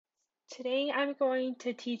Today I'm going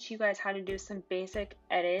to teach you guys how to do some basic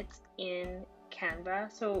edits in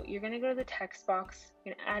Canva. So you're going to go to the text box,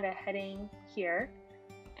 you're going to add a heading here,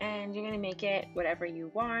 and you're going to make it whatever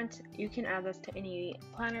you want. You can add this to any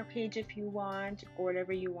planner page if you want, or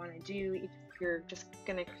whatever you want to do if you're just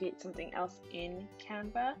going to create something else in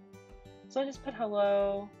Canva. So I'll just put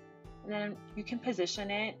hello, and then you can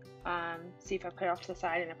position it. See if I put it off to the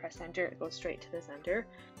side and I press enter, it goes straight to the center.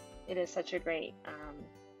 It is such a great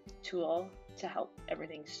tool to help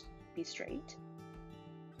everything be straight.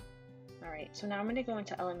 All right, so now I'm going to go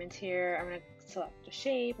into elements here. I'm going to select a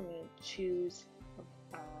shape. I'm going to choose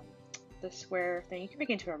the square thing. You can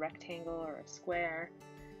make it into a rectangle or a square,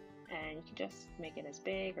 and you can just make it as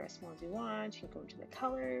big or as small as you want. You can go into the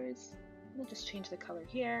colors. We'll just change the color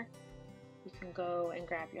here. You can go and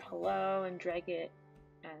grab your hello and drag it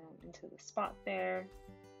into the spot there.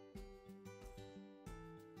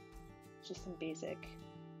 Just some basic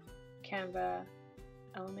Canva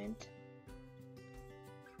element.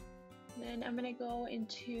 Then I'm going to go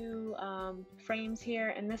into frames here,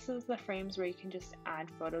 and this is the frames where you can just add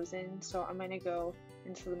photos in. So I'm going to go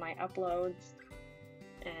into my uploads,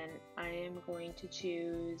 and I am going to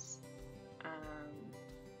choose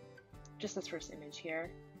just this first image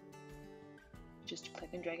here. Just click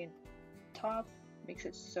and drag in top. Makes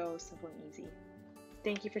it so simple and easy.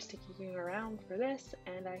 Thank you for sticking around for this,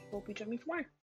 and I hope you join me for more.